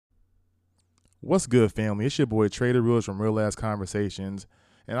What's good, family? It's your boy Trader Rules from Real Ass Conversations,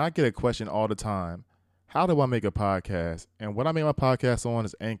 and I get a question all the time. How do I make a podcast? And what I make my podcast on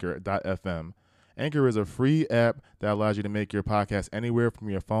is Anchor.fm. Anchor is a free app that allows you to make your podcast anywhere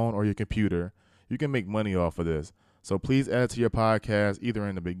from your phone or your computer. You can make money off of this. So please add it to your podcast either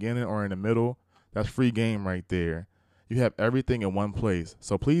in the beginning or in the middle. That's free game right there. You have everything in one place.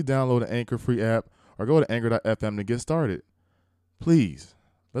 So please download the Anchor free app or go to Anchor.fm to get started. Please.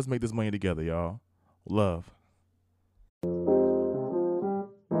 Let's make this money together, y'all. Love.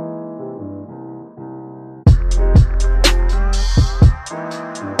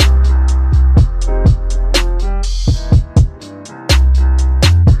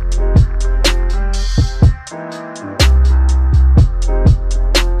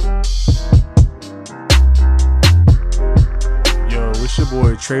 Yo, it's your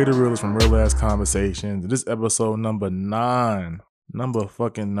boy Trader Realist from Real Ass Conversations. This is episode number 9. Number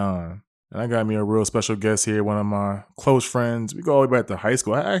fucking 9. And I got me a real special guest here, one of my close friends. We go all the way back to high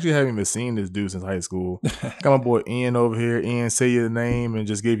school. I actually haven't even seen this dude since high school. Got my boy Ian over here. Ian, say your name and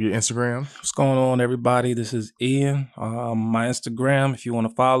just give your Instagram. What's going on, everybody? This is Ian. My Instagram, if you want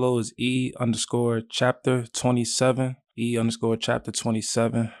to follow, is E_chapter27.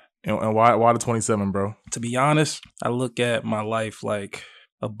 E_chapter27. And why the 27, bro? To be honest, I look at my life like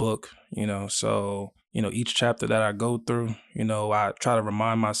a book, so... each chapter that I go through, I try to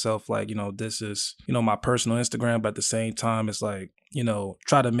remind myself like, this is, my personal Instagram, but at the same time, it's like,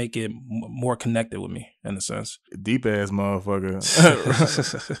 try to make it more connected with me in a sense. Deep ass motherfucker.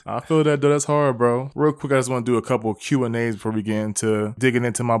 I feel that though. That's hard, bro. Real quick, I just want to do a couple Q&As before we get into digging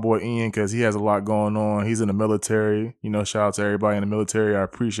into my boy Ian, because he has a lot going on. He's in the military. Shout out to everybody in the military. I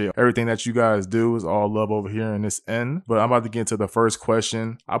appreciate everything that you guys do. It's all love over here in this end. But I'm about to get into the first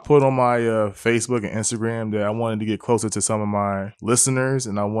question. I put on my Facebook and Instagram that I wanted to get closer to some of my listeners,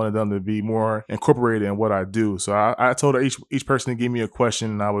 and I wanted them to be more incorporated in what I do. So I told each person to give me a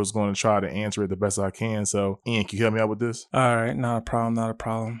question, and I was going to try to answer it the best I can. So Ian, can you help me out with this? All right, not a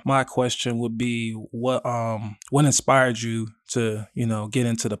problem. My question would be, what inspired you to get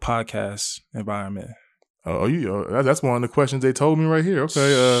into the podcast environment? That's one of the questions they told me right here.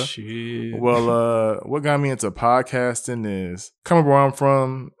 Okay. Shit. Well, what got me into podcasting is coming where I'm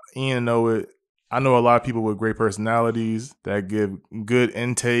from. Ian know it. I know a lot of people with great personalities that give good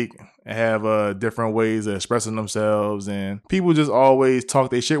intake and have different ways of expressing themselves, and people just always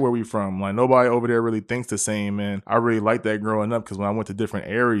talk their shit where we from. Like, nobody over there really thinks the same, and I really liked that growing up, because when I went to different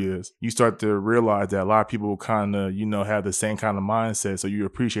areas, you start to realize that a lot of people kind of, have the same kind of mindset, so you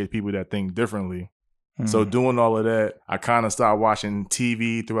appreciate people that think differently. So doing all of that, I kind of stopped watching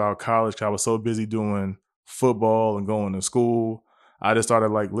TV throughout college because I was so busy doing football and going to school. I just started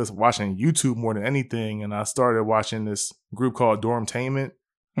watching YouTube more than anything, and I started watching this group called Dormtainment.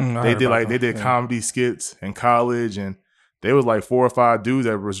 They did comedy skits in college, and they was like 4 or 5 dudes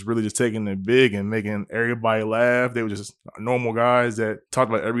that was really just taking it big and making everybody laugh. They were just normal guys that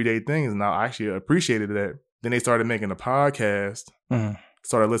talked about everyday things, and I actually appreciated that. Then they started making a podcast.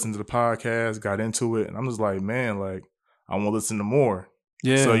 Started listening to the podcast, got into it, and I'm just like, man, like, I want to listen to more.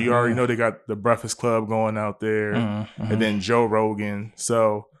 Yeah. So you already know they got the Breakfast Club going out there, and then Joe Rogan.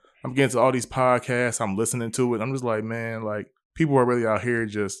 So I'm getting to all these podcasts. I'm listening to it. I'm just like, man, like, people are really out here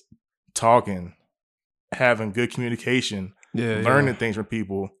just talking, having good communication, learning things from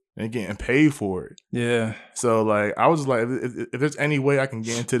people, and getting paid for it. Yeah. So like, I was just like, if there's any way I can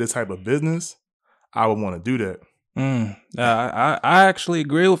get into this type of business, I would want to do that. I actually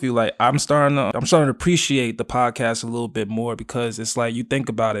agree with you. Like, I'm starting to appreciate the podcast a little bit more, because it's like, you think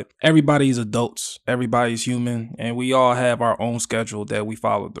about it, everybody's adults, everybody's human, and we all have our own schedule that we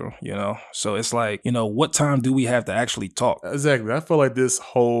follow through, so it's like, what time do we have to actually talk? Exactly. I feel like this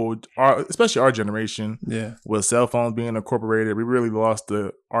especially our generation, with cell phones being incorporated, we really lost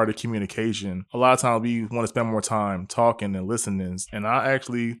the art of communication. A lot of times we want to spend more time talking and listening, and I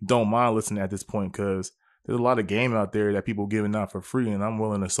actually don't mind listening at this point, because there's a lot of game out there that people giving out for free, and I'm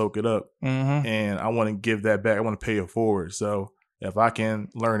willing to soak it up. And I want to give that back. I want to pay it forward. So if I can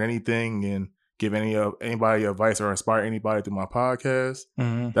learn anything and give anybody advice or inspire anybody through my podcast,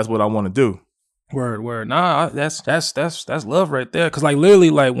 that's what I want to do. Word. Nah, that's love right there. Cause like, literally,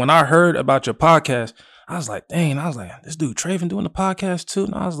 like, when I heard about your podcast, I was like, dang, this dude Traven doing the podcast too.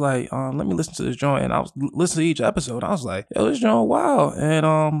 And I was like, let me listen to this joint. And I was listening to each episode. I was like, yo, this joint, wow. And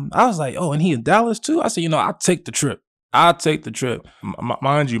I was like, oh, and he in Dallas too? I said, I'll take the trip.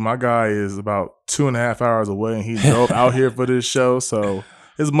 Mind you, my guy is about 2.5 hours away, and he drove out here for this show. So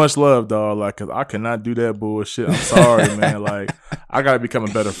it's much love, dog. Like, cause I cannot do that bullshit. I'm sorry, man. Like, I gotta become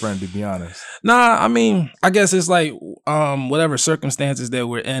a better friend, to be honest. Nah, I mean, I guess it's like whatever circumstances that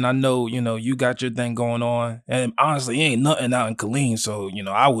we're in. I know, you got your thing going on, and honestly, ain't nothing out in Killeen, so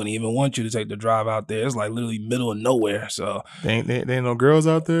I wouldn't even want you to take the drive out there. It's like literally middle of nowhere. So There ain't no girls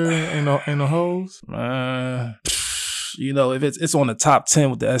out there. Ain't no hoes. If it's on the top 10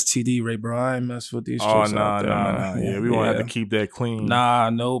 with the STD rate, bro, I ain't mess with these chicks out there, man. Yeah, we gonna have to keep that clean. Nah,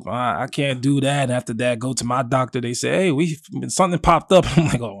 nope. I can't do that. And after that, go to my doctor. They say, hey, something popped up. I'm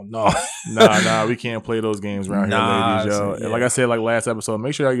like, oh, no. Nah, we can't play those games around here, ladies, yo. Yeah. Like I said, like last episode,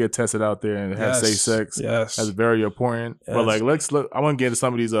 make sure y'all get tested out there and have safe sex. Yes. That's very important. Yes. But like, I want to get into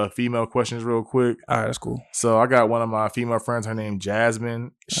some of these female questions real quick. All right, that's cool. So I got one of my female friends, her name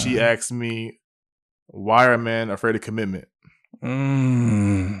Jasmine. She asked me, why are men afraid of commitment?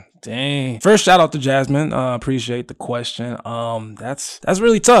 Dang. First, shout out to Jasmine. Appreciate the question. That's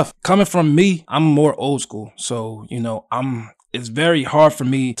really tough. Coming from me, I'm more old school. So, it's very hard for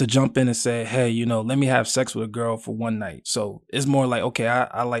me to jump in and say, hey, let me have sex with a girl for one night. So it's more like, okay,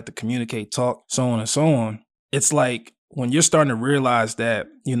 I like to communicate, talk, so on and so on. It's like when you're starting to realize that,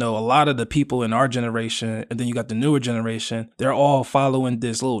 a lot of the people in our generation, and then you got the newer generation, they're all following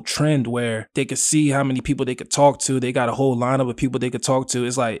this little trend where they could see how many people they could talk to. They got a whole lineup of people they could talk to.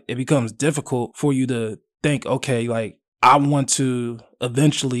 It's like, it becomes difficult for you to think, okay, like, I want to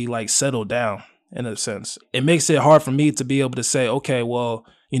eventually like settle down in a sense. It makes it hard for me to be able to say, okay, well,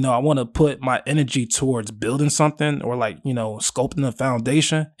 I want to put my energy towards building something or like, sculpting a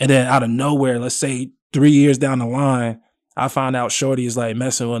foundation. And then out of nowhere, let's say 3 years down the line, I found out shorty is like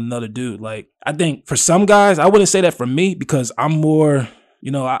messing with another dude. Like, I think for some guys, I wouldn't say that for me because I'm more,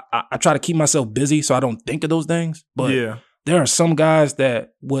 I try to keep myself busy so I don't think of those things. But yeah, there are some guys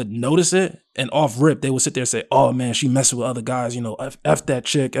that would notice it and off rip, they would sit there and say, oh man, she messing with other guys, F that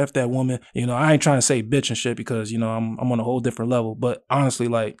chick, F that woman. I ain't trying to say bitch and shit because, I'm on a whole different level. But honestly,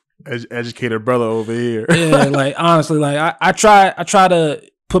 like, educated brother over here. Yeah, like honestly, like I try to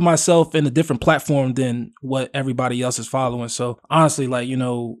put myself in a different platform than what everybody else is following. So honestly, like,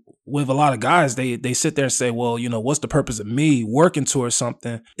 with a lot of guys, they sit there and say, well, what's the purpose of me working towards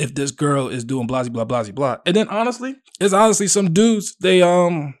something if this girl is doing blah, blah, blah, blah, blah. And then it's honestly some dudes, they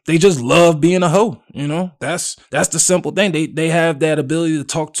just love being a hoe. That's the simple thing. They have that ability to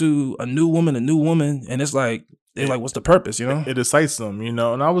talk to a new woman, and it's like, they're like, what's the purpose, It excites them,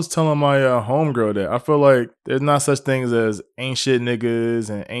 And I was telling my homegirl that I feel like there's not such things as ain't shit niggas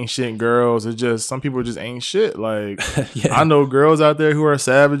and ain't shit girls. It's just some people just ain't shit. Like, yeah. I know girls out there who are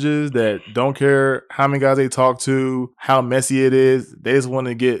savages that don't care how many guys they talk to, how messy it is. They just want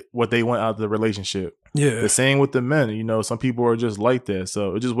to get what they want out of the relationship. Yeah. The same with the men, some people are just like that.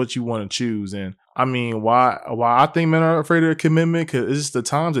 So it's just what you want to choose. And I mean, why I think men are afraid of commitment, because it's just the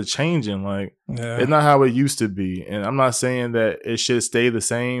times are changing. Like, It's not how it used to be. And I'm not saying that it should stay the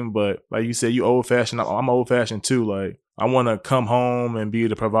same, but like you said, you old fashioned. I'm old fashioned too. Like, I want to come home and be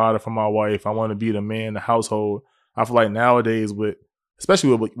the provider for my wife. I want to be the man in the household. I feel like nowadays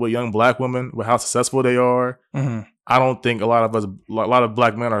especially with young black women, with how successful they are, I don't think a lot of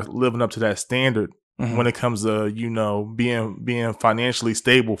black men are living up to that standard. When it comes to, being financially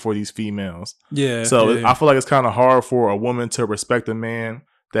stable for these females. Yeah. So I feel like it's kind of hard for a woman to respect a man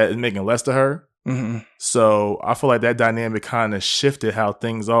that is making less to her. So I feel like that dynamic kind of shifted how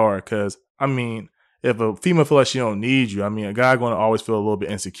things are. Because, I mean, if a female feels like she don't need you, I mean, a guy going to always feel a little bit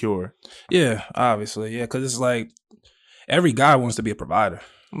insecure. Yeah, obviously. Yeah, because it's like every guy wants to be a provider.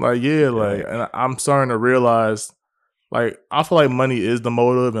 Like, and I'm starting to realize, like, I feel like money is the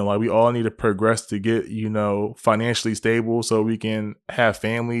motive, and like we all need to progress to get, financially stable so we can have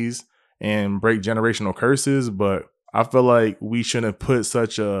families and break generational curses. But I feel like we shouldn't put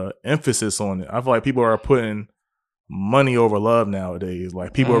such a emphasis on it. I feel like people are putting money over love nowadays.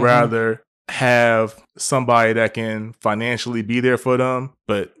 Like, people would rather have somebody that can financially be there for them,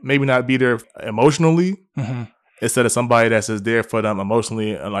 but maybe not be there emotionally. Instead of somebody that's just there for them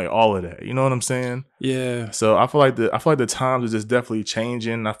emotionally and like all of that. You know what I'm saying? Yeah. So I feel like the times are just definitely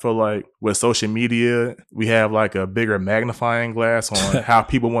changing. I feel like with social media, we have like a bigger magnifying glass on how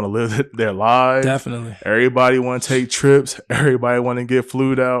people want to live their lives. Definitely. Everybody want to take trips. Everybody want to get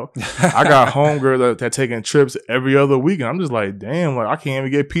flued out. I got homegirls that taking trips every other week, and I'm just like, damn, like I can't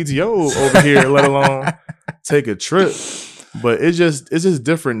even get PTO over here, let alone take a trip. But it's just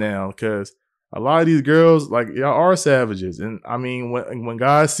different now because a lot of these girls, like, y'all are savages. And I mean, when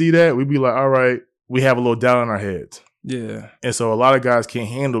guys see that, we be like, all right, we have a little doubt in our heads. Yeah. And so a lot of guys can't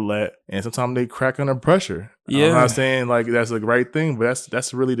handle that. And sometimes they crack under pressure. Yeah. I'm not saying like that's a great thing, but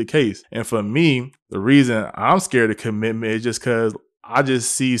that's really the case. And for me, the reason I'm scared of commitment is just because I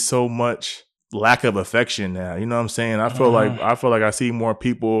just see so much lack of affection now. You know what I'm saying? I feel like I see more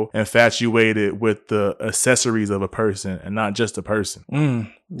people infatuated with the accessories of a person and not just a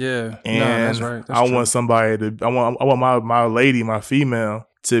person. Yeah. And no, that's right. That's I true. want somebody to, I want my lady, my female,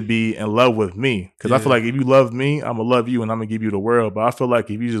 to be in love with me. Cause I feel like if you love me, I'm gonna love you and I'm gonna give you the world. But I feel like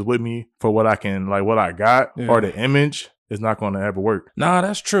if you just with me for what I can, like what I got or the image, it's not gonna ever work. Nah,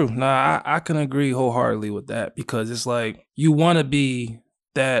 that's true. Nah, I can agree wholeheartedly with that, because it's like you want to be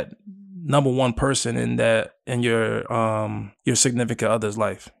that number one person in your significant other's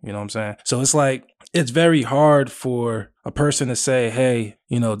life. You know what I'm saying? So it's like it's very hard for a person to say, hey,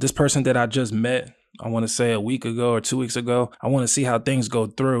 you know, this person that I just met, I want to say a week ago or 2 weeks ago, I want to see how things go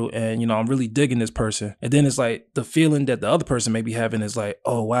through. And, you know, I'm really digging this person. And then it's like the feeling that the other person may be having is like,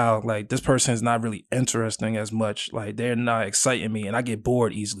 oh, wow, like this person is not really interesting as much. Like they're not exciting me and I get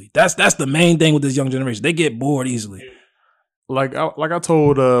bored easily. That's the main thing with this young generation. They get bored easily. Like I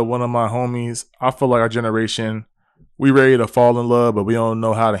told one of my homies, I feel like our generation, we ready to fall in love, but we don't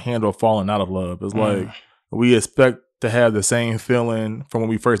know how to handle falling out of love. It's like we expect to have the same feeling from when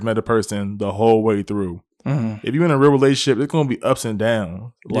we first met a person the whole way through. If you're in a real relationship, it's gonna be ups and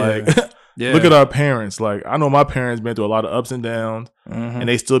downs. Like look at our parents. Like I know my parents been through a lot of ups and downs, and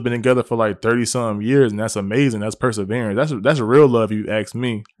they still been together for like 30-some years, and that's amazing. That's perseverance. That's a real love, if you ask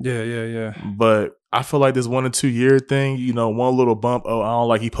me. Yeah. But I feel like this 1 or 2 year thing, you know, one little bump, oh, I don't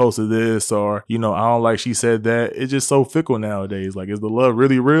like he posted this, or, you know, I don't like she said that. It's just so fickle nowadays. Like, is the love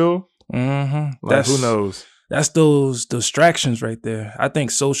really real? Like, who knows? That's those distractions right there. I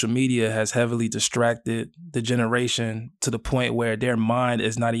think social media has heavily distracted the generation to the point where their mind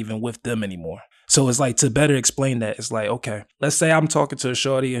is not even with them anymore. So it's like, to better explain that, it's like, okay, let's say I'm talking to a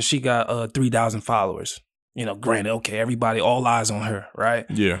shorty and she got 3,000 followers. You know, granted, okay, everybody, all eyes on her, right?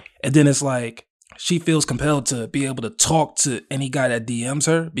 Yeah. And then it's like, she feels compelled to be able to talk to any guy that DMs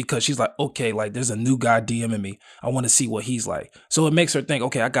her, because she's like, okay, like there's a new guy DMing me. I want to see what he's like. So it makes her think,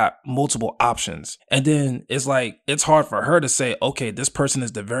 okay, I got multiple options. And then it's like, it's hard for her to say, okay, this person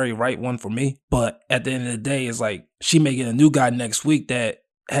is the very right one for me. But at the end of the day, it's like she may get a new guy next week that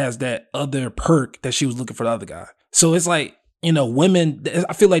has that other perk that she was looking for the other guy. So it's like, you know, women,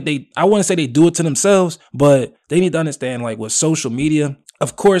 I feel like I want to say they do it to themselves, but they need to understand, like with social media,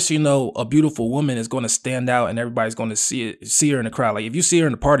 of course, you know, a beautiful woman is going to stand out and everybody's going to see her in the crowd. Like if you see her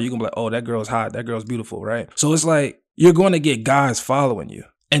in the party, you're going to be like, oh, that girl's hot. That girl's beautiful, right? So it's like you're going to get guys following you.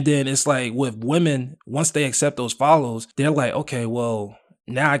 And then it's like with women, once they accept those follows, they're like, okay, well,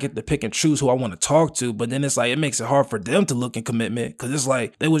 now I get to pick and choose who I want to talk to. But then it's like, it makes it hard for them to look in commitment, because it's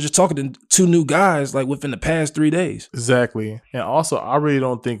like they were just talking to 2 new guys like within the past 3 days. Exactly. And also, I really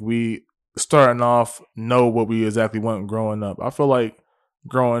don't think we starting off know what we exactly want growing up. I feel like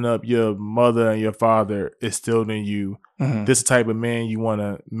growing up, your mother and your father instilled in you this is the type of man you want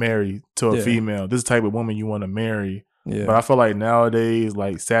to marry to a female. This is the type of woman you want to marry. Yeah. But I feel like nowadays,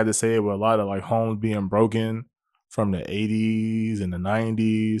 like sad to say, with a lot of like homes being broken from the 80s and the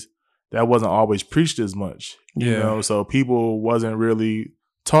 90s, that wasn't always preached as much. You know, so people wasn't really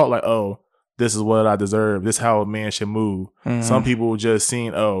taught like, oh, this is what I deserve. This is how a man should move. Some people just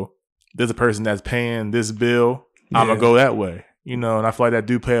seen, oh, there's a person that's paying this bill. I'm going to go that way. You know, and I feel like that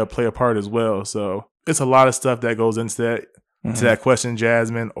do play a part as well. So it's a lot of stuff that goes into that question,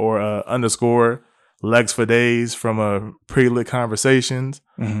 Jasmine, or underscore legs for days from Pretty Lit Conversations.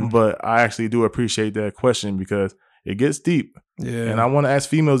 But I actually do appreciate that question because it gets deep. Yeah. And I want to ask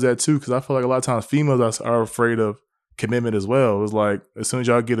females that too, because I feel like a lot of times females are afraid of commitment as well. It's like as soon as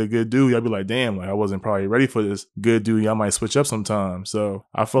y'all get a good dude, y'all be like, damn, like I wasn't probably ready for this good dude. Y'all might switch up sometime. So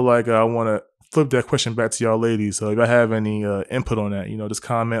I feel like I want to flip that question back to y'all ladies. So if I have any input on that, you know, just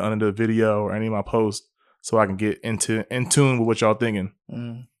comment under the video or any of my posts so I can get in tune with what y'all thinking.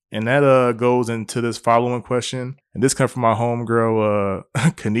 And that goes into this following question. And this comes from my homegirl,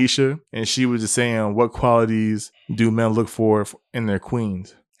 Kanisha. And she was just saying, what qualities do men look for in their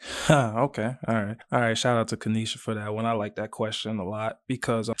queens? Okay. All right. Shout out to Kanisha for that one. I like that question a lot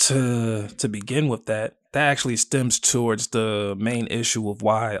because to begin with that actually stems towards the main issue of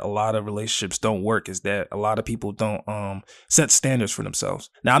why a lot of relationships don't work, is that a lot of people don't set standards for themselves.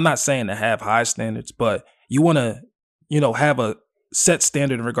 Now, I'm not saying to have high standards, but you want to, you know, have a set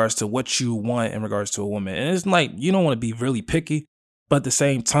standard in regards to what you want in regards to a woman. And it's like, you don't want to be really picky, but at the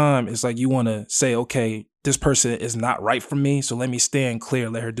same time, it's like you want to say, okay, this person is not right for me, so let me stand clear,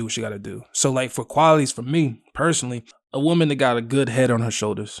 let her do what she got to do. So like for qualities for me personally, a woman that got a good head on her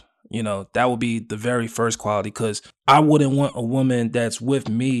shoulders, you know, that would be the very first quality, because I wouldn't want a woman that's with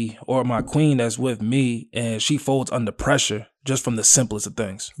me or my queen that's with me and she folds under pressure just from the simplest of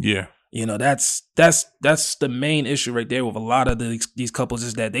things. Yeah. You know, that's the main issue right there with a lot of these couples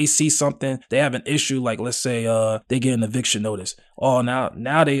is that they see something, they have an issue, like let's say they get an eviction notice. Oh,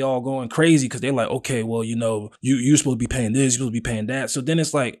 now they all going crazy because they're like, okay, well, you know, you're supposed to be paying this, you're supposed to be paying that. So then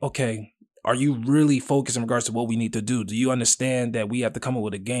it's like, okay, are you really focused in regards to what we need to do? Do you understand that we have to come up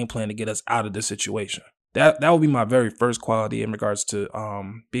with a game plan to get us out of this situation? That would be my very first quality in regards to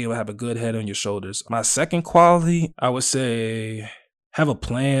being able to have a good head on your shoulders. My second quality, I would say, have a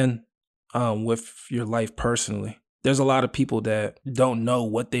plan with your life personally. There's a lot of people that don't know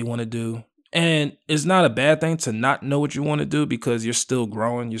what they want to do. And it's not a bad thing to not know what you want to do because you're still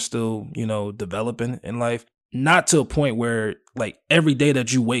growing, you're still, you know, developing in life. Not to a point where like every day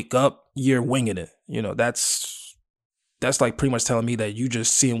that you wake up, you're winging it. You know, that's like pretty much telling me that you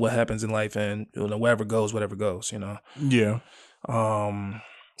just seeing what happens in life and, you know, whatever goes, you know. Yeah.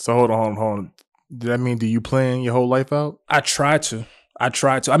 So hold on. Does that mean do you plan your whole life out? I try to.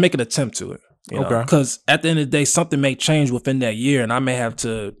 I make an attempt to it. You know, okay. Because at the end of the day, something may change within that year and I may have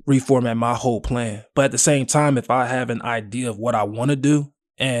to reformat my whole plan. But at the same time, if I have an idea of what I want to do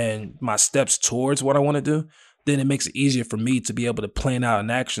and my steps towards what I want to do, then it makes it easier for me to be able to plan out an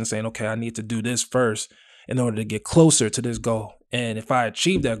action saying, okay, I need to do this first in order to get closer to this goal. And if I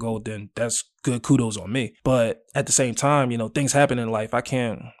achieve that goal, then that's good. Kudos on me. But at the same time, you know, things happen in life. I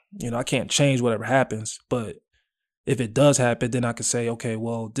can't change whatever happens. But if it does happen, then I can say, okay,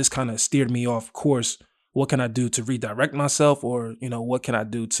 well, this kind of steered me off course. What can I do to redirect myself? Or, you know, what can I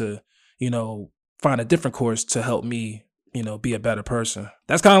do to, you know, find a different course to help me, you know, be a better person?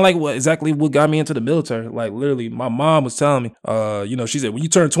 That's kind of like exactly what got me into the military. Like literally my mom was telling me, you know, she said, when you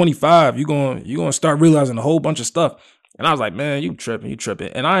turn 25, you're going to start realizing a whole bunch of stuff. And I was like, man, you tripping.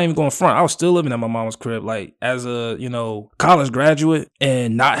 And I ain't even going front. I was still living at my mom's crib. Like as a, you know, college graduate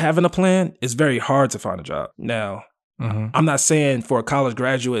and not having a plan, it's very hard to find a job. Now, I'm not saying for a college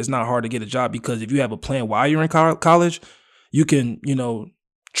graduate, it's not hard to get a job because if you have a plan while you're in college, you can, you know,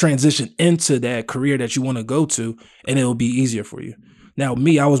 transition into that career that you want to go to and it'll be easier for you. Now,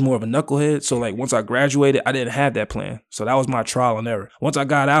 me, I was more of a knucklehead. So like once I graduated, I didn't have that plan. So that was my trial and error. Once I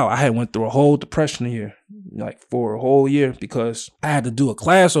got out, I had went through a whole depression year, like for a whole year because I had to do a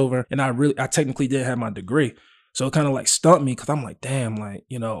class over and I technically didn't have my degree. So it kind of like stumped me because I'm like, damn, like,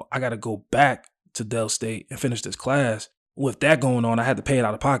 you know, I got to go back to Dell State and finish this class. With that going on, I had to pay it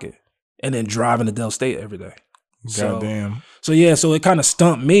out of pocket and then driving to Dell State every day. Goddamn. So it kind of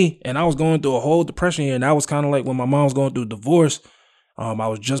stumped me and I was going through a whole depression here. And that was kind of like when my mom was going through a divorce. I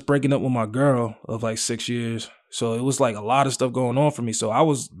was just breaking up with my girl of like 6 years. So it was like a lot of stuff going on for me. So I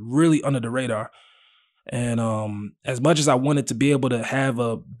was really under the radar. And as much as I wanted to be able to have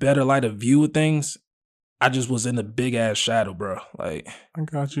a better light of view of things, I just was in a big ass shadow, bro. Like, I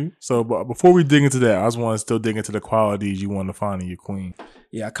got you. So, but before we dig into that, I just want to still dig into the qualities you want to find in your queen.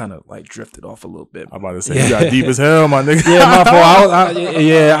 Yeah, I kind of like drifted off a little bit. I'm about to say you got deep as hell, my nigga. Yeah, my fault.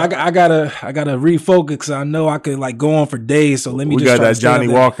 I gotta refocus because I know I could like go on for days. So let me. We just got that Johnny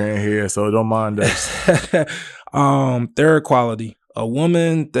Walker in here, so don't mind us. Third quality: a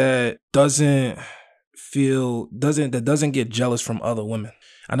woman that doesn't get jealous from other women.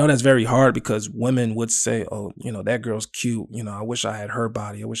 I know that's very hard because women would say, oh, you know, that girl's cute. You know, I wish I had her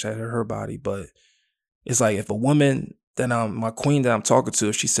body. I wish I had her body. But it's like if a woman that my queen that I'm talking to,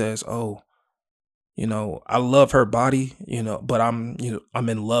 if she says, oh, you know, I love her body, you know, but I'm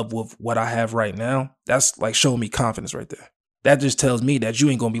in love with what I have right now. That's like showing me confidence right there. That just tells me that you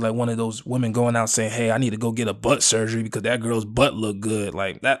ain't going to be like one of those women going out saying, hey, I need to go get a butt surgery because that girl's butt look good.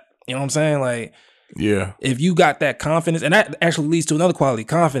 Like that, you know what I'm saying? Like, yeah. If you got that confidence, and that actually leads to another quality,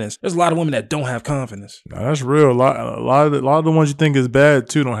 confidence. There's a lot of women that don't have confidence. No, that's real. A lot of the ones you think is bad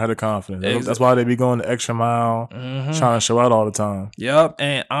too don't have the confidence. Exactly. That's why they be going the extra mile, trying to show out all the time. Yep.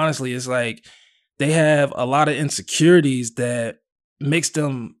 And honestly, it's like they have a lot of insecurities that makes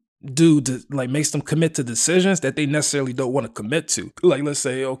them commit to decisions that they necessarily don't want to commit to. Like, let's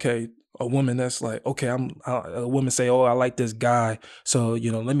say, okay, a woman that's like, okay, a woman say, oh, I like this guy, so,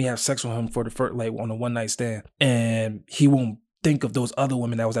 you know, let me have sex with him for the first, like, on a one night stand, and he won't think of those other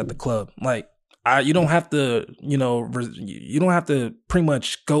women that was at the club. Like, you don't have to, you know, you don't have to pretty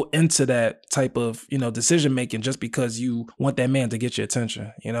much go into that type of, you know, decision making just because you want that man to get your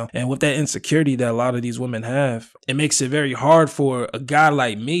attention, you know. And with that insecurity that a lot of these women have, it makes it very hard for a guy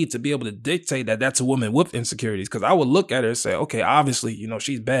like me to be able to dictate that that's a woman with insecurities. Because I would look at her and say, okay, obviously, you know,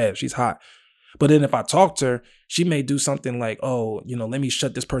 she's bad, she's hot. But then if I talk to her, she may do something like, oh, you know, let me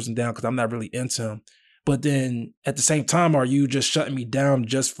shut this person down because I'm not really into him. But then at the same time, are you just shutting me down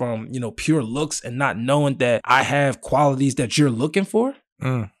just from, you know, pure looks and not knowing that I have qualities that you're looking for?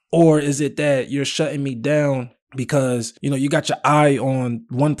 Or is it that you're shutting me down because, you know, you got your eye on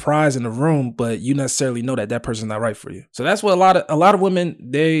one prize in the room, but you necessarily know that that person's not right for you. So that's what a lot of women,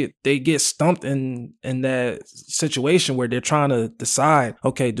 they get stumped in that situation where they're trying to decide,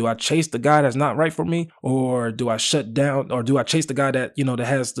 okay, do I chase the guy that's not right for me, or do I shut down, or do I chase the guy that, you know, that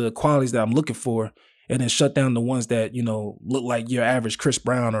has the qualities that I'm looking for, and then shut down the ones that, you know, look like your average Chris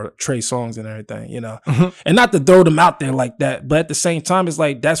Brown or Trey Songz and everything, you know. And not to throw them out there like that, but at the same time, it's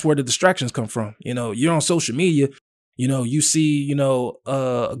like that's where the distractions come from. You know, you're on social media, you know, you see, you know,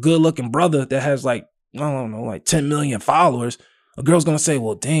 a good looking brother that has like, I don't know, like 10 million followers. A girl's gonna say,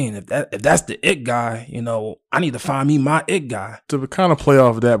 well, dang, if that's the it guy, you know, I need to find me my it guy. To kind of play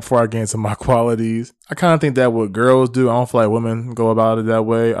off of that before I get into my qualities, I kind of think that what girls do, I don't feel like women go about it that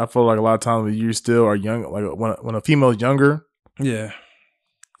way. I feel like a lot of times when you still are young, like when a female's younger, yeah,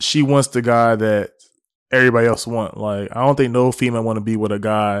 she wants the guy that everybody else want. Like, I don't think no female want to be with a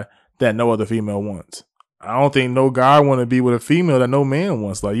guy that no other female wants. I don't think no guy want to be with a female that no man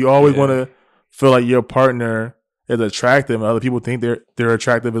wants. Like, you always want to feel like your partner is attractive and other people think they're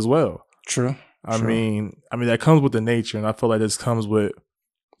attractive as well. True. I mean that comes with the nature, and I feel like this comes with,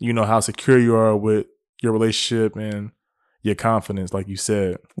 you know, how secure you are with your relationship and your confidence, like you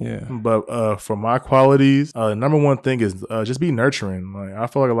said. Yeah. But for my qualities, number one thing is just be nurturing. Like, I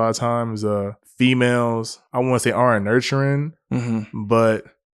feel like a lot of times females, I want to say aren't nurturing, but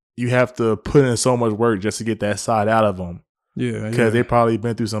you have to put in so much work just to get that side out of them. Yeah. Because they probably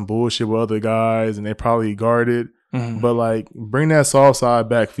been through some bullshit with other guys and they probably guarded. But like, bring that soft side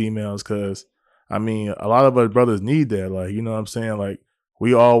back, females, because I mean, a lot of us brothers need that. Like, you know what I'm saying? Like,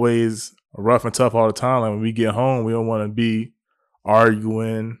 we always rough and tough all the time. Like, when we get home, we don't want to be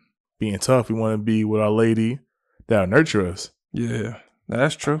arguing, being tough. We want to be with our lady that'll nurture us. Yeah,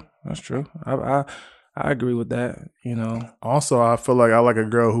 that's true. That's true. I agree with that, you know. Also, I feel like I like a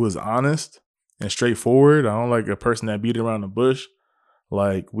girl who is honest and straightforward. I don't like a person that beat around the bush.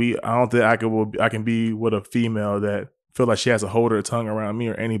 Like, I don't think I can be with a female that feel like she has to hold her tongue around me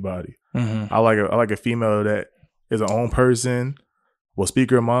or anybody. I like a female that is her own person, will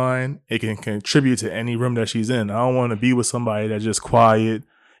speak her mind. It can contribute to any room that she's in. I don't want to be with somebody that's just quiet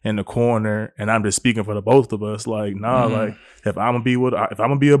in the corner and I'm just speaking for the both of us. Like, nah, like if I'm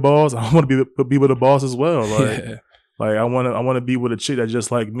gonna be a boss, I want to be with a boss as well. Like, like I want to be with a chick that's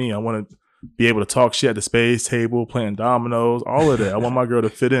just like me. I want to be able to talk shit at the space table, playing dominoes, all of that. I want my girl to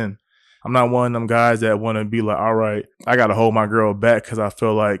fit in. I'm not one of them guys that want to be like, all right, I got to hold my girl back because I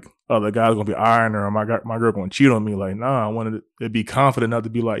feel like other guys going to be eyeing her or my girl going to cheat on me. Like, nah, I wanted to be confident enough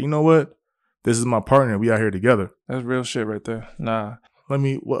to be like, you know what? This is my partner. We out here together. That's real shit right there. Nah.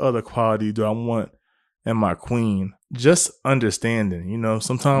 What other quality do I want in my queen? Just understanding. You know,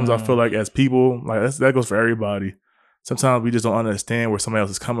 sometimes I feel like as people, like that goes for everybody. Sometimes we just don't understand where somebody else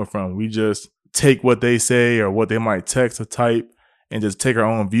is coming from. We just take what they say or what they might text or type and just take our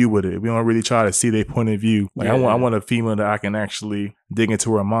own view with it. We don't really try to see their point of view. Like, I want a female that I can actually dig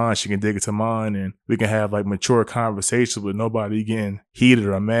into her mind. She can dig into mine, and we can have like mature conversations with nobody getting heated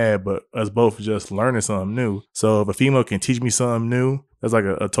or mad, but us both just learning something new. So if a female can teach me something new, that's like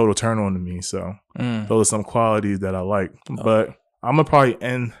a total turn on to me. So those are some qualities that I like. But I'm gonna probably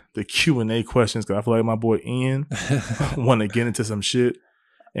end the Q&A questions because I feel like my boy Ian want to get into some shit.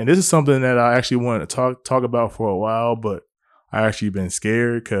 And this is something that I actually wanted to talk about for a while, but I actually been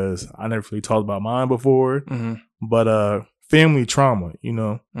scared because I never really talked about mine before. But family trauma, you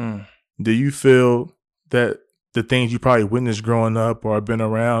know, do you feel that the things you probably witnessed growing up or been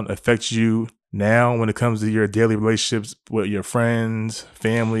around affect you now when it comes to your daily relationships with your friends,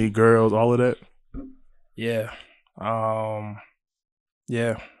 family, girls, all of that? Yeah.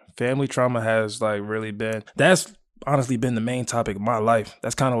 Yeah. Family trauma has like really been, that's honestly been the main topic of my life.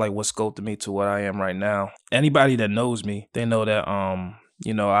 That's kind of like what sculpted me to what I am right now. Anybody that knows me, they know that,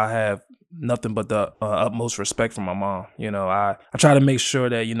 you know, I have nothing but the utmost respect for my mom. You know, I try to make sure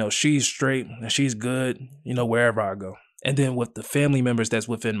that, you know, she's straight and she's good, you know, wherever I go. And then with the family members that's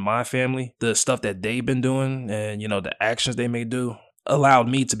within my family, the stuff that they've been doing and, you know, the actions they may do allowed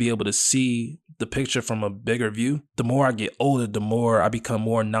me to be able to see the picture from a bigger view. The more I get older, the more I become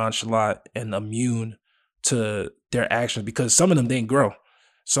more nonchalant and immune to their actions, because some of them didn't grow.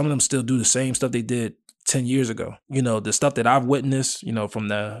 Some of them still do the same stuff they did 10 years ago. You know, the stuff that I've witnessed, you know, from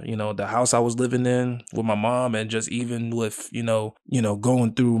the house I was living in with my mom, and just even with, you know,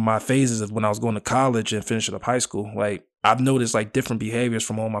 going through my phases of when I was going to college and finishing up high school. Like, I've noticed like different behaviors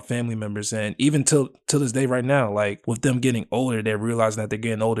from all my family members. And even till this day right now, like with them getting older, they're realizing that they're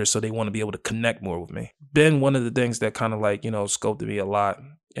getting older. So they want to be able to connect more with me. Been one of the things that kind of like, you know, sculpted me a lot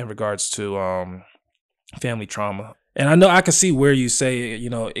in regards to family trauma. And I know I can see where you say,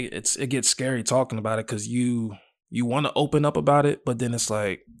 it gets scary talking about it because you want to open up about it, but then it's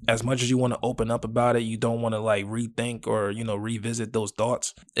like, as much as you want to open up about it, you don't want to like rethink or, revisit those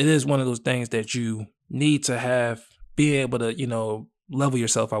thoughts. It is one of those things that you need to be able to, level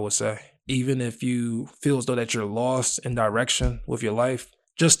yourself, I would say. Even if you feel as though that you're lost in direction with your life,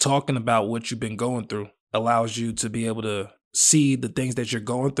 just talking about what you've been going through allows you to be able to see the things that you're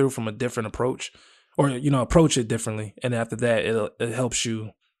going through from a different approach, or, approach it differently. And after that, it helps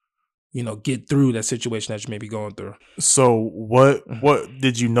you, get through that situation that you may be going through. So what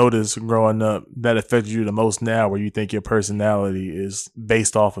did you notice growing up that affected you the most now, where you think your personality is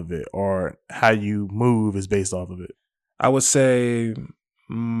based off of it, or how you move is based off of it? I would say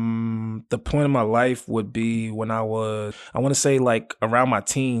the point of my life would be when I want to say like around my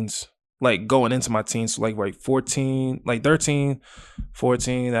teens, like going into my teens, so like 14, like 13,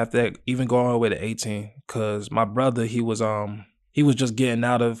 14, after that, even going all the way to 18. Cause my brother, he was just getting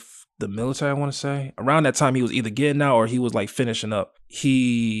out of the military, I want to say. Around that time, he was either getting out or he was like finishing up.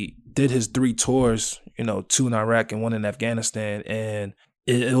 He did his 3 tours, 2 in Iraq and 1 in Afghanistan. And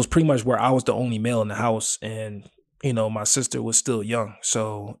it was pretty much where I was the only male in the house. And, my sister was still young.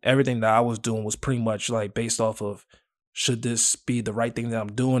 So everything that I was doing was pretty much like based off of, should this be the right thing that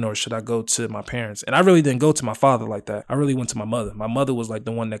I'm doing, or should I go to my parents? And I really didn't go to my father like that. I really went to my mother. My mother was like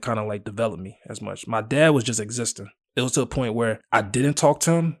the one that kind of like developed me as much. My dad was just existing. It was to a point where I didn't talk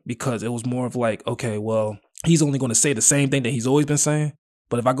to him because it was more of like, okay, well, he's only going to say the same thing that he's always been saying.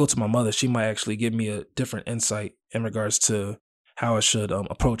 But if I go to my mother, she might actually give me a different insight in regards to how I should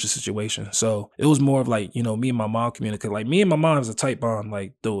approach a situation. So it was more of like, me and my mom communicate. Like me and my mom is a tight bond.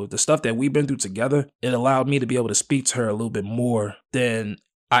 Like the stuff that we've been through together, it allowed me to be able to speak to her a little bit more than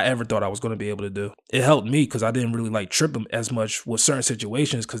I ever thought I was going to be able to do. It helped me because I didn't really like trip him as much with certain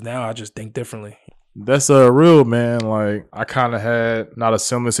situations, because now I just think differently. That's real, man. Like, I kind of had not a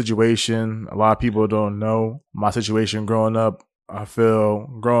similar situation. A lot of people don't know my situation growing up. I feel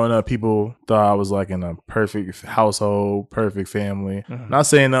growing up, people thought I was like in a perfect household, perfect family. Mm-hmm. Not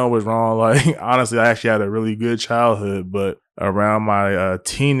saying nothing was wrong. Like, honestly, I actually had a really good childhood. But around my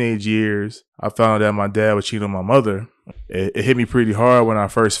teenage years, I found out that my dad was cheating on my mother. It hit me pretty hard when I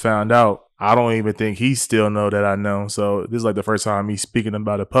first found out. I don't even think he still know that I know. So this is like the first time me speaking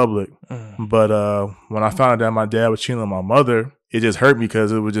about it public. But when I found out that my dad was cheating on my mother, it just hurt me,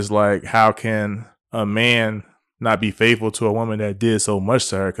 because it was just like, how can a man not be faithful to a woman that did so much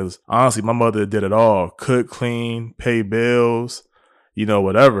to her? Because honestly, my mother did it all: cook, clean, pay bills,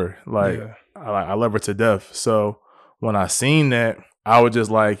 whatever. Like, yeah. I love her to death. So when I seen that, I was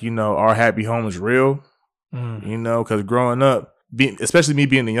just like, our happy home is real. Because growing up, especially me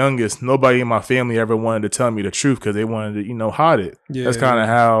being the youngest, nobody in my family ever wanted to tell me the truth, because they wanted to, hide it. Yeah, that's kind of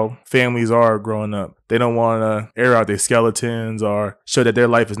how families are growing up. They don't want to air out their skeletons or show that their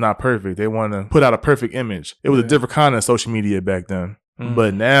life is not perfect. They want to put out a perfect image. It was a different kind of social media back then.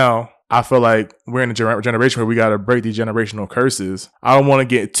 But now, I feel like we're in a generation where we got to break these generational curses. I don't want to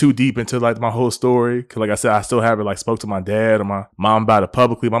get too deep into like my whole story, because like I said, I still haven't like spoke to my dad or my mom about it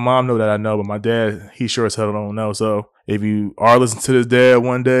publicly. My mom know that I know, but my dad, he sure as hell don't know. So if you are listening to this, dad,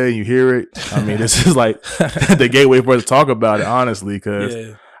 one day you hear it, I mean, this is like the gateway for us to talk about it, honestly,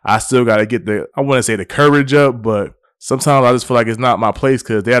 because I still got to get I wouldn't say the courage up, but sometimes I just feel like it's not my place,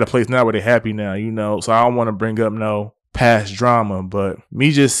 because they're at a place now where they're happy now, so I don't want to bring up no past drama. But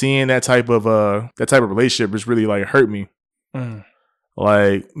me just seeing that type of relationship just really like hurt me.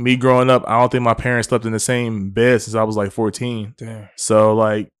 Like, me growing up, I don't think my parents slept in the same bed since I was like 14. Damn. So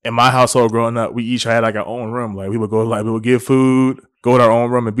like in my household growing up, we each had like our own room. Like we would get food, go to our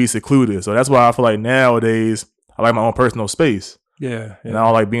own room and be secluded. So that's why I feel like nowadays I like my own personal space. Yeah. And I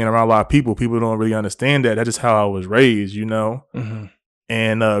don't like being around a lot of people. People don't really understand that. That's just how I was raised,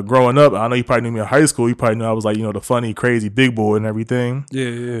 And growing up, I know you probably knew me in high school. You probably knew I was like, the funny, crazy big boy and everything.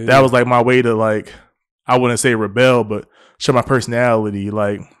 Yeah. That was like my way to like, I wouldn't say rebel, but show my personality.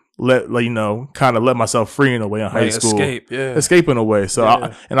 Like kind of let myself free in a way in high school. Escape in a way. So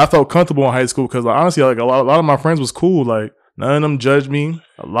I felt comfortable in high school, because like, honestly, like a lot of my friends was cool. Like none of them judged me.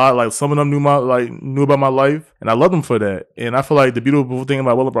 A lot, like some of them knew about my life, and I love them for that. And I feel like the beautiful thing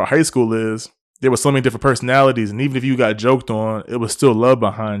about Willowbrook High School is there were so many different personalities, and even if you got joked on, it was still love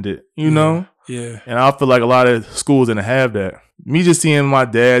behind it, know? Yeah. And I feel like a lot of schools didn't have that. Me just seeing my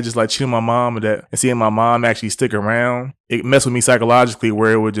dad just like cheating my mom and seeing my mom actually stick around, it messed with me psychologically,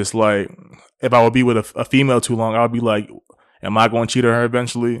 where it would just like, if I would be with a female too long, I would be like, am I going to cheat on her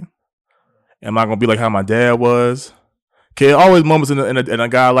eventually? Am I going to be like how my dad was? Okay, always moments in a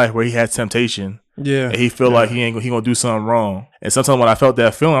guy's life where he had temptation. Yeah. And he feel like he gonna do something wrong. And sometimes when I felt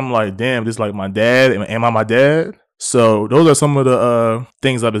that feeling, I'm like, damn, this is like my dad. Am I my dad? So those are some of the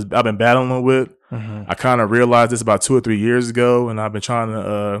things I've been battling with. I kind of realized this about 2 or 3 years ago, and I've been trying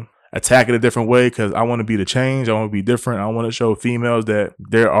to attack it a different way because I want to be the change. I want to be different. I want to show females that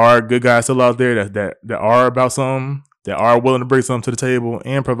there are good guys still out there that are about something, that are willing to bring something to the table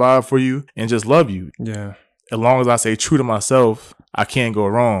and provide for you and just love you. Yeah. As long as I stay true to myself, I can't go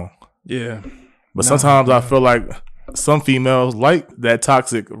wrong. Yeah. But sometimes I feel like some females like that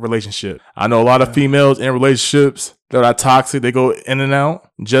toxic relationship. I know a lot of females in relationships that are toxic. They go in and out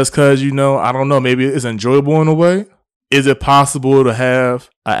just because, I don't know, maybe it's enjoyable in a way. Is it possible to have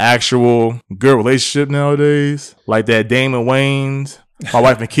an actual good relationship nowadays? Like that Damon Wayans, my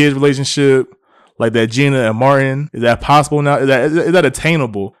wife and kids relationship, like that Gina and Martin. Is that possible now? Is that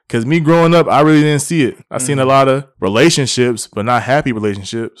attainable? Because me growing up, I really didn't see it. I've seen a lot of relationships, but not happy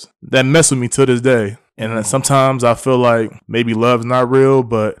relationships that mess with me to this day. And sometimes I feel like maybe love is not real,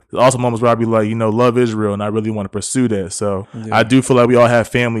 but there's also moments where I be like, love is real, and I really want to pursue that. So I do feel like we all have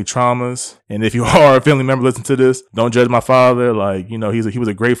family traumas. And if you are a family member, listen to this. Don't judge my father. Like, he was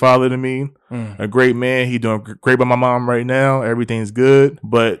a great father to me, a great man. He doing great by my mom right now. Everything's good.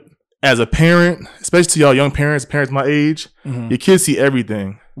 But as a parent, especially to y'all young parents my age, your kids see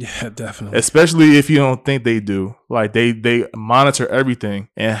everything. Yeah, definitely. Especially if you don't think they do. Like they monitor everything,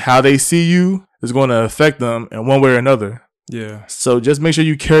 and how they see you is going to affect them in one way or another. Yeah. So just make sure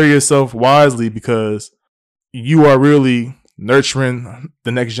you carry yourself wisely, because you are really nurturing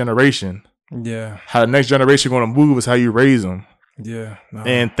the next generation. Yeah. How the next generation going to move is how you raise them. Yeah. No,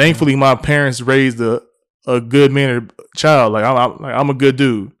 and thankfully, my parents raised a good mannered child. Like I'm a good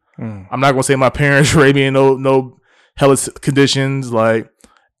dude. I'm not gonna say my parents raised me in no hellish conditions. Like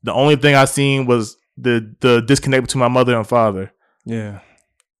the only thing I seen was the disconnect between my mother and father. Yeah.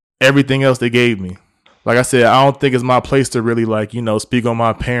 Everything else they gave me. Like I said, I don't think it's my place to really speak on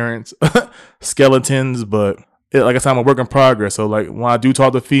my parents' skeletons, but like I said, I'm a work in progress. So like when I do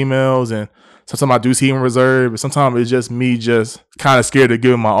talk to females, and sometimes I do see them reserved, but sometimes it's just me just kind of scared to give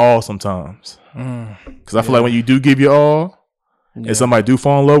them my all sometimes. Because I feel like when you do give your all, and somebody do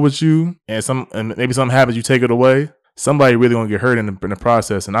fall in love with you, and maybe something happens, you take it away, somebody really gonna get hurt in the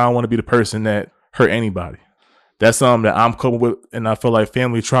process. And I don't want to be the person that hurt anybody. That's something that I'm coping with, and I feel like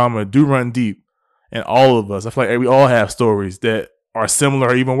family trauma do run deep in all of us. I feel like we all have stories that are similar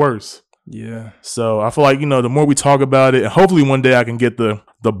or even worse. Yeah. So I feel like, the more we talk about it, and hopefully one day I can get the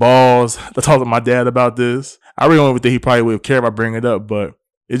balls to talk to my dad about this. I really don't think he probably would care if I bring it up, but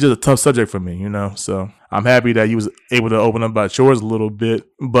it's just a tough subject for me, So I'm happy that you was able to open up about yours a little bit.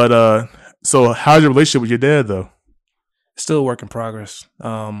 But so how's your relationship with your dad though? Still a work in progress.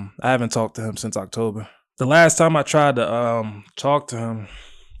 I haven't talked to him since October. The last time I tried to talk to him,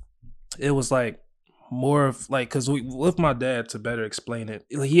 it was like more of like, because with my dad, to better explain it,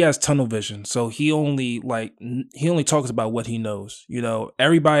 he has tunnel vision, so he only talks about what he knows.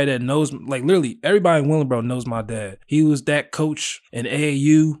 Everybody that knows, like literally everybody in Willingboro knows my dad. He was that coach in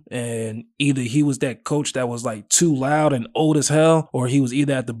AAU, and either he was that coach that was like too loud and old as hell, or he was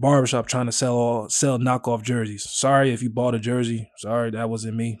either at the barbershop trying to sell knockoff jerseys. Sorry if you bought a jersey. Sorry, that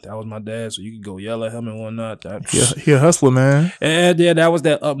wasn't me. That was my dad. So you could go yell at him and whatnot. He a hustler, man. And yeah, that was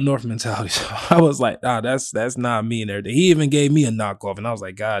that up north mentality. So I was like, that's not me and everything. He even gave me a knockoff, and I was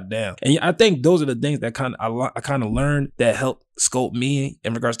like, God damn. And I think those are the things that I kind of learned that helped sculpt me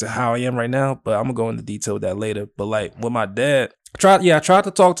in regards to how I am right now. But I'm gonna go into detail with that later. But like with my dad, I tried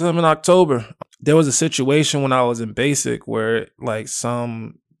to talk to him in October. There was a situation when I was in basic where like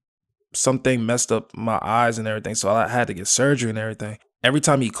something messed up my eyes and everything, so I had to get surgery and everything. Every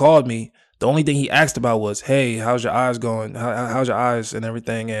time he called me, the only thing he asked about was, hey, how's your eyes going? How's your eyes and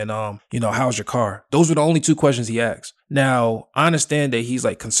everything? And, how's your car? Those were the only two questions he asked. Now, I understand that he's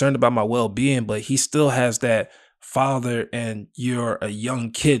like concerned about my well-being, but he still has that father and you're a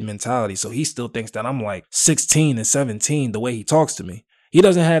young kid mentality. So he still thinks that I'm like 16 and 17 the way he talks to me. He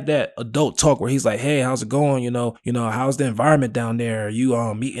doesn't have that adult talk where he's like, hey, how's it going? How's the environment down there? Are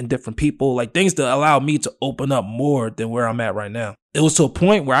you meeting different people? Like things to allow me to open up more than where I'm at right now. It was to a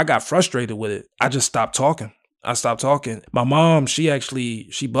point where I got frustrated with it. I just stopped talking. My mom, she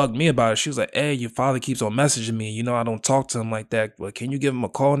bugged me about it. She was like, hey, your father keeps on messaging me. I don't talk to him like that, but can you give him a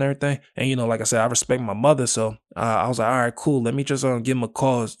call and everything? And, like I said, I respect my mother. So I was like, all right, cool. Let me just give him a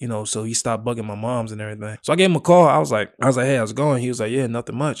call, so he stopped bugging my moms and everything. So I gave him a call. I was like, hey, how's it going? He was like, yeah,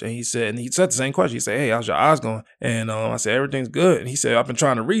 nothing much. And he said the same question. He said, hey, how's your eyes going? And I said, everything's good. And he said, I've been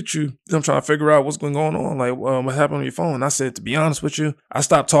trying to reach you. I'm trying to figure out what's going on. Like, what happened on your phone? And I said, to be honest with you, I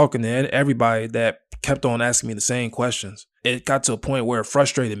stopped talking to everybody that kept on asking me the same questions. It got to a point where it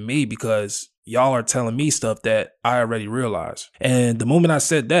frustrated me because y'all are telling me stuff that I already realized. And the moment I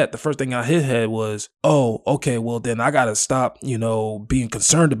said that, the first thing I hit head was, oh, okay, well then I gotta stop, being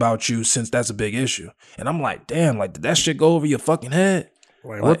concerned about you since that's a big issue. And I'm like, damn, like did that shit go over your fucking head?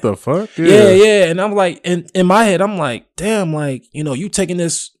 Like, what the fuck? Yeah. And I'm like, in my head, I'm like, damn, like, you taking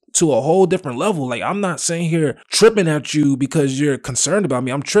this to a whole different level. Like, I'm not sitting here tripping at you because you're concerned about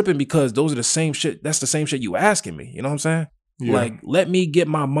me. I'm tripping because those are the same shit. That's the same shit you asking me. You know what I'm saying? Yeah. Like, let me get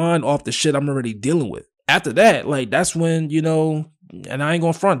my mind off the shit I'm already dealing with. After that, like, that's when, and I ain't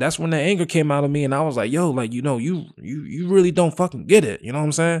gonna front, that's when the anger came out of me, and I was like, yo, like, you really don't fucking get it, you know what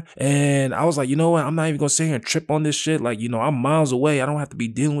I'm saying? And I was like, you know what, I'm not even gonna sit here and trip on this shit, like, I'm miles away, I don't have to be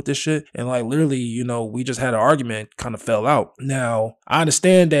dealing with this shit, and like, literally, we just had an argument, kind of fell out. Now, I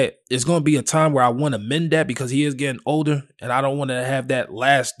understand that it's gonna be a time where I want to mend that because he is getting older, and I don't want to have that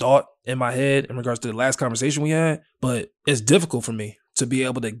last thought in my head in regards to the last conversation we had, but it's difficult for me to be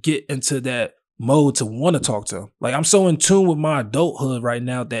able to get into that mode to want to talk to him. Like, I'm so in tune with my adulthood right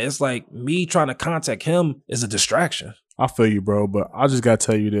now that it's like me trying to contact him is a distraction. I feel you, bro, but I just gotta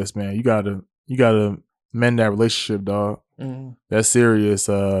tell you this, man. You gotta mend that relationship, dog. Mm-hmm. That's serious.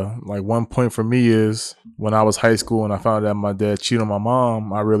 Like, one point for me is when I was high school and I found out my dad cheated on my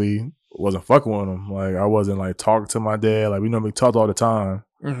mom, I really wasn't fucking with him. Like, I wasn't like talking to my dad. Like, we normally talked all the time.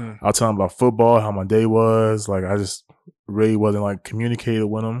 Mm-hmm. I'll tell him about football, how my day was. Like, I just really wasn't like communicating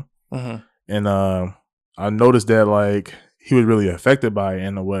with him. Mm-hmm. And I noticed that like he was really affected by it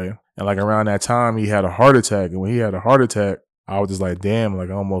in a way. And like around that time he had a heart attack. And when he had a heart attack, I was just like, damn, like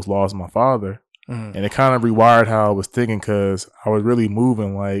I almost lost my father. Mm-hmm. And it kind of rewired how I was thinking because I was really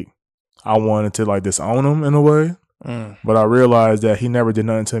moving like I wanted to like disown him in a way. Mm. But I realized that he never did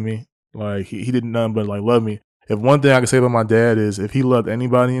nothing to me. Like he did nothing but like love me. If one thing I can say about my dad is if he loved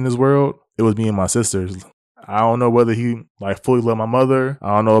anybody in this world, it was me and my sisters. I don't know whether he like fully loved my mother.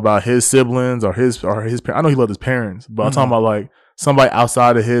 I don't know about his siblings or his parents. I know he loved his parents, but I'm talking about like somebody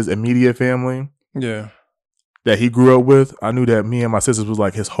outside of his immediate family. Yeah. That he grew up with. I knew that me and my sisters was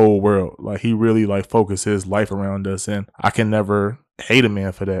like his whole world. Like he really like focused his life around us, and I can never hate a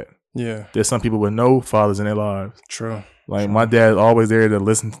man for that. Yeah. There's some people with no fathers in their lives. True. Like my dad's always there to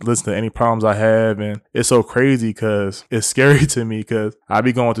listen to any problems I have, and it's so crazy because it's scary to me because I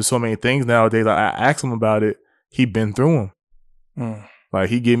be going through so many things nowadays. I ask him about it, he been through them. Mm. Like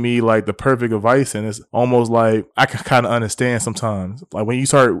he give me like the perfect advice, and it's almost like I can kind of understand sometimes. Like when you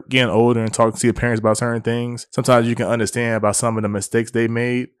start getting older and talking to your parents about certain things, sometimes you can understand about some of the mistakes they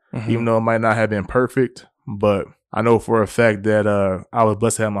made, even though it might not have been perfect. But I know for a fact that I was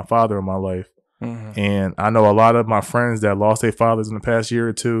blessed to have my father in my life. Mm-hmm. And I know a lot of my friends that lost their fathers in the past year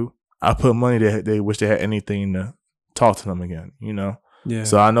or two. I put money that they wish they had anything to talk to them again, you know? Yeah.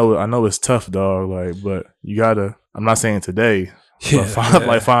 So I know it's tough, dog. Like, but you gotta, I'm not saying today,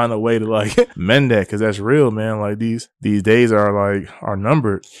 but find a way to like mend that. Cause that's real, man. Like these days are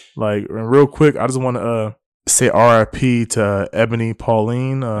numbered. Like, and real quick, I just want to, say RIP to Ebony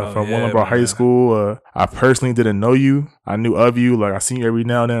Pauline from Willenboro High School. I personally didn't know you. I knew of you. Like I seen you every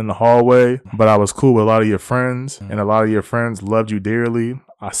now and then in the hallway, but I was cool with a lot of your friends, and a lot of your friends loved you dearly.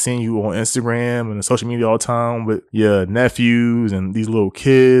 I seen you on Instagram and social media all the time with your nephews and these little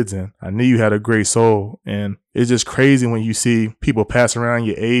kids, and I knew you had a great soul. And it's just crazy when you see people pass around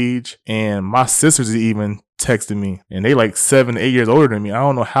your age, and my sisters even texted me, and they like 7 to 8 years older than me. I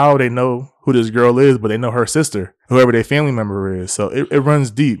don't know how they know who this girl is, but they know her sister, whoever their family member is. So it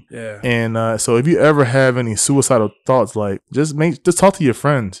runs deep. Yeah. And so if you ever have any suicidal thoughts, like just talk to your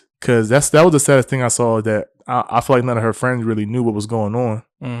friends, because that was the saddest thing I saw, that I feel like none of her friends really knew what was going on.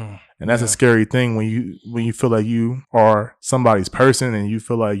 And that's a scary thing when you feel like you are somebody's person and you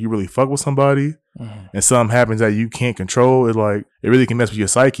feel like you really fuck with somebody, and something happens that you can't control. It really can mess with your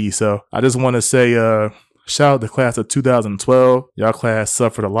psyche. So I just want to say, shout out to class of 2012. Y'all class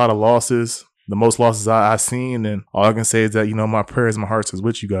suffered a lot of losses, the most losses I've seen, and all I can say is that, my prayers and my hearts is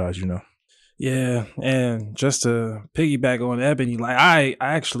with you guys, Yeah, and just to piggyback on Ebony, like I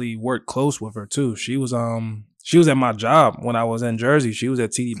actually worked close with her too. She was at my job when I was in Jersey. She was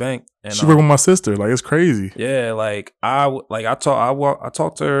at TD Bank, and she worked with my sister. Like it's crazy. Yeah, like I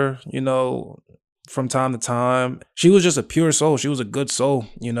talked to her, from time to time. She was just a pure soul. She was a good soul.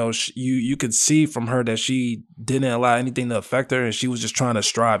 You could see from her that she didn't allow anything to affect her, and she was just trying to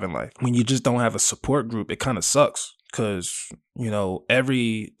strive in life. When you just don't have a support group, it kind of sucks. Because,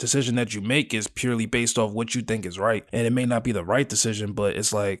 every decision that you make is purely based off what you think is right. And it may not be the right decision, but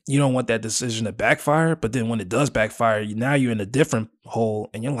it's like, you don't want that decision to backfire. But then when it does backfire, now you're in a different hole,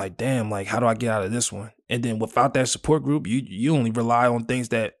 and you're like, damn, like, how do I get out of this one? And then without that support group, you only rely on things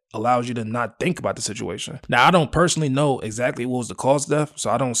that allows you to not think about the situation. Now, I don't personally know exactly what was the cause of death, so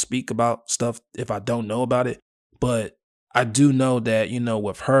I don't speak about stuff if I don't know about it. But I do know that,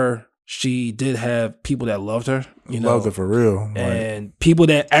 with her, she did have people that loved her, loved her for real, and people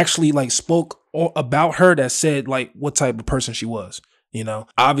that actually like spoke about her that said like what type of person she was.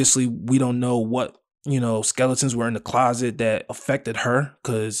 Obviously we don't know what skeletons were in the closet that affected her,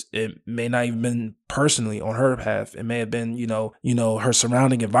 because it may not even been personally on her behalf. It may have been her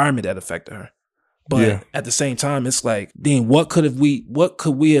surrounding environment that affected her. But at the same time, it's like, Dean, what could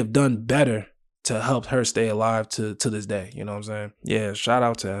we have done better to help her stay alive to this day? You know what I'm saying? Yeah, shout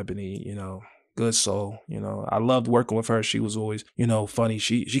out to Ebony, good soul. I loved working with her. She was always, funny.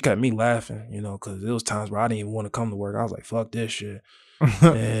 She kept me laughing, because there was times where I didn't even want to come to work. I was like, fuck this shit.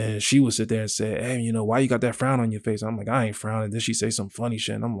 And she would sit there and say, hey, why you got that frown on your face? I'm like, I ain't frowning. Then she say some funny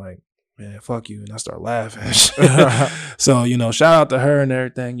shit, and I'm like, man, fuck you. And I start laughing. So, shout out to her and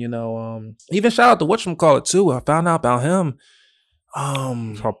everything, even shout out to whatchamacallit too. I found out about him.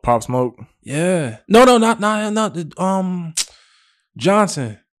 Pop Smoke. Yeah. No, not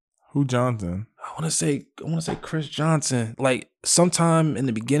Johnson. Who Johnson? I want to say Chris Johnson. Like sometime in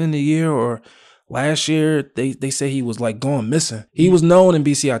the beginning of the year or last year, they say he was like going missing. He was known in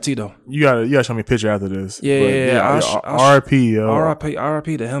BCIT though. You gotta show me a picture after this. Yeah. R.I.P. yo.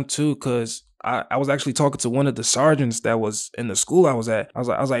 R.I.P. to him too, because I was actually talking to one of the sergeants that was in the school I was at. I was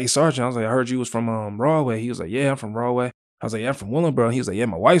like, hey sergeant, I heard you was from Broadway. He was like, yeah, I'm from Broadway. I was like, yeah, I'm from Willingboro. He was like, yeah,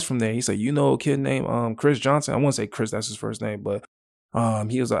 my wife's from there. He said, you know a kid named Chris Johnson? I won't say Chris, that's his first name, but I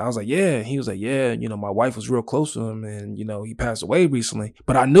was like, yeah. He was like, yeah, my wife was real close to him, and he passed away recently.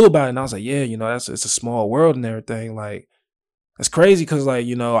 But I knew about it, and I was like, yeah, it's a small world and everything. Like, it's crazy because like,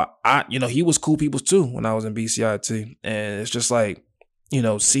 he was cool people too when I was in BCIT, and it's just like,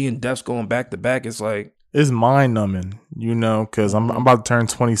 seeing deaths going back to back. It's like, it's mind numbing, because I'm about to turn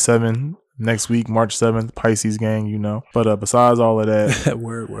 27 next week, March 7th, Pisces gang, But besides all of that,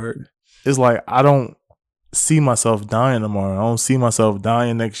 word, it's like I don't see myself dying tomorrow. I don't see myself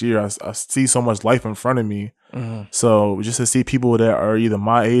dying next year. I see so much life in front of me. Mm-hmm. So just to see people that are either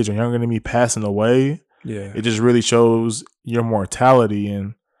my age or younger than me passing away, it just really shows your mortality,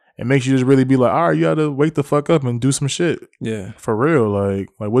 and it makes you just really be like, all right, you gotta wake the fuck up and do some shit. Yeah. For real. Like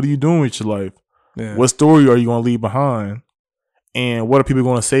what are you doing with your life? Yeah. What story are you gonna leave behind? And what are people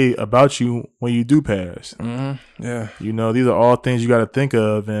going to say about you when you do pass? Mm-hmm. Yeah. These are all things you got to think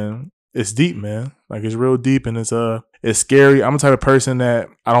of, and it's deep, man. Like, it's real deep, and it's scary. I'm the type of person that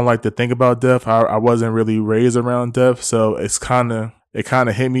I don't like to think about death. I wasn't really raised around death, so it kind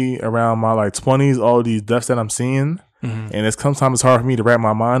of hit me around my like 20s, all these deaths that I'm seeing. Mm-hmm. And sometimes it's hard for me to wrap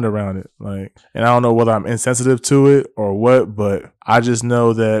my mind around it. Like, and I don't know whether I'm insensitive to it or what, but I just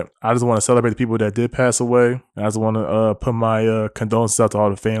know that I just want to celebrate the people that did pass away. And I just want to put my condolences out to all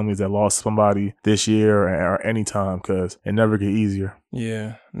the families that lost somebody this year or any time, because it never get easier.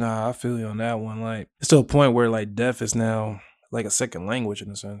 Yeah, nah, I feel you on that one. Like, it's to a point where like death is now like a second language in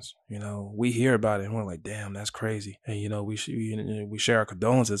a sense. We hear about it and we're like, damn, that's crazy. And we share our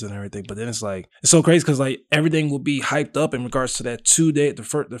condolences and everything. But then it's like, it's so crazy because like everything will be hyped up in regards to that 2 day, the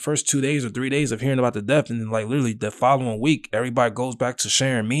first 2 days or 3 days of hearing about the death, and then like literally the following week, everybody goes back to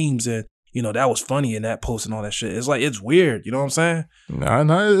sharing memes and that was funny in that post and all that shit. It's like, it's weird. You know what I'm saying?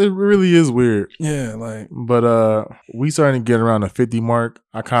 No, it really is weird. Yeah, like. But we starting to get around the 50 mark.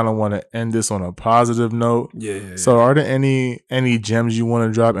 I kind of want to end this on a positive note. Yeah. So are there any gems you want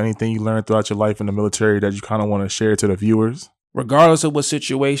to drop? Anything you learned throughout your life in the military that you kind of want to share to the viewers? Regardless of what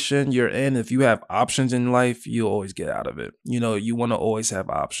situation you're in, if you have options in life, you'll always get out of it. You want to always have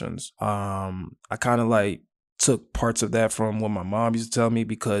options. I kind of like took parts of that from what my mom used to tell me,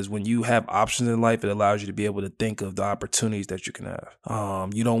 because when you have options in life, it allows you to be able to think of the opportunities that you can have.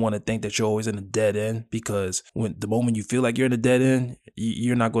 You don't want to think that you're always in a dead end, because when the moment you feel like you're in a dead end,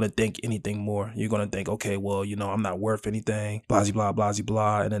 you're not going to think anything more. You're going to think, okay, well, I'm not worth anything, blah, blah, blah,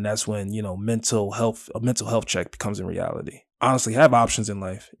 blah. And then that's when, a mental health check becomes in reality. Honestly, have options in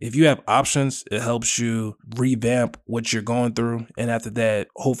life. If you have options, it helps you revamp what you're going through. And after that,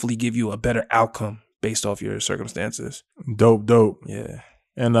 hopefully give you a better outcome based off your circumstances. Dope. Yeah.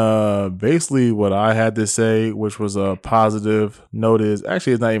 And basically what I had to say, which was a positive note, is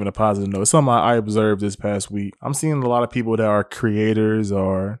actually it's not even a positive note. It's something I observed this past week. I'm seeing a lot of people that are creators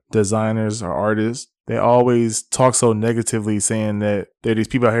or designers or artists. They always talk so negatively, saying that there are these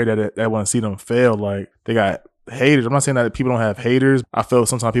people out here that want to see them fail. Like, they got haters. I'm not saying that people don't have haters. I feel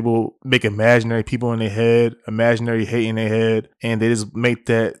sometimes people make imaginary people in their head, imaginary hate in their head, and they just make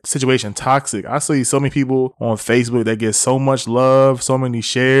that situation toxic. I see so many people on Facebook that get so much love, so many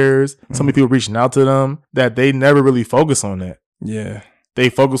shares, so many people reaching out to them, that they never really focus on that. Yeah. they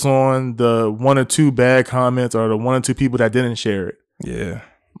focus on the 1 or 2 bad comments or the 1 or 2 people that didn't share it. Yeah.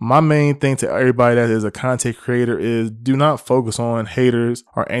 My main thing to everybody that is a content creator is do not focus on haters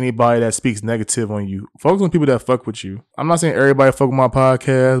or anybody that speaks negative on you. Focus on people that fuck with you. I'm not saying everybody fuck with my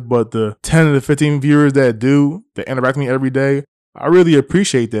podcast, but the 10 to 15 viewers that do, that interact with me every day, I really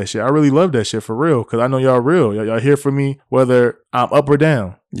appreciate that shit. I really love that shit for real, because I know y'all real. Y'all here for me whether I'm up or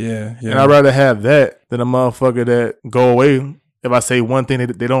down. Yeah. And I'd rather have that than a motherfucker that go away if I say one thing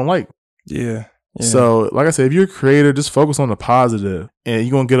that they don't like. Yeah. Yeah. So, like I said, if you're a creator, just focus on the positive and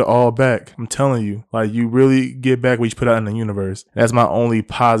you're going to get it all back. I'm telling you, like, you really get back what you put out in the universe. That's my only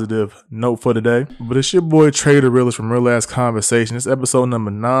positive note for today. But it's your boy Trader Realist from Real Ass Conversation. It's episode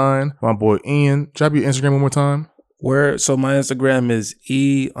number 9. My boy Ian. Drop your Instagram one more time. So my Instagram is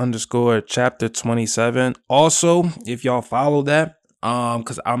E_chapter27. Also, if y'all follow that,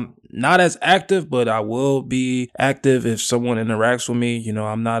 because I'm not as active, but I will be active if someone interacts with me. You know,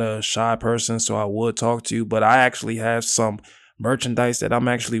 I'm not a shy person, so I would talk to you, but I actually have some merchandise that I'm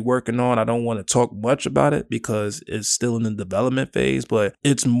actually working on. I don't want to talk much about it because it's still in the development phase, but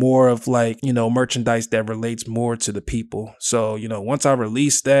it's more of like, you know, merchandise that relates more to the people. So, you know, once I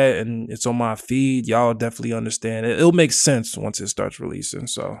release that and it's on my feed, y'all definitely understand it. It'll make sense once it starts releasing.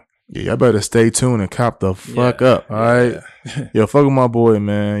 So yeah, y'all better stay tuned and cop the fuck up. All right. Yo, fuck with my boy,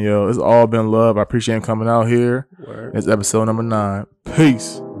 man. Yo, it's all been love. I appreciate him coming out here. Word. It's episode number 9.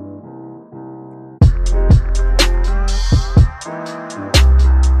 Peace.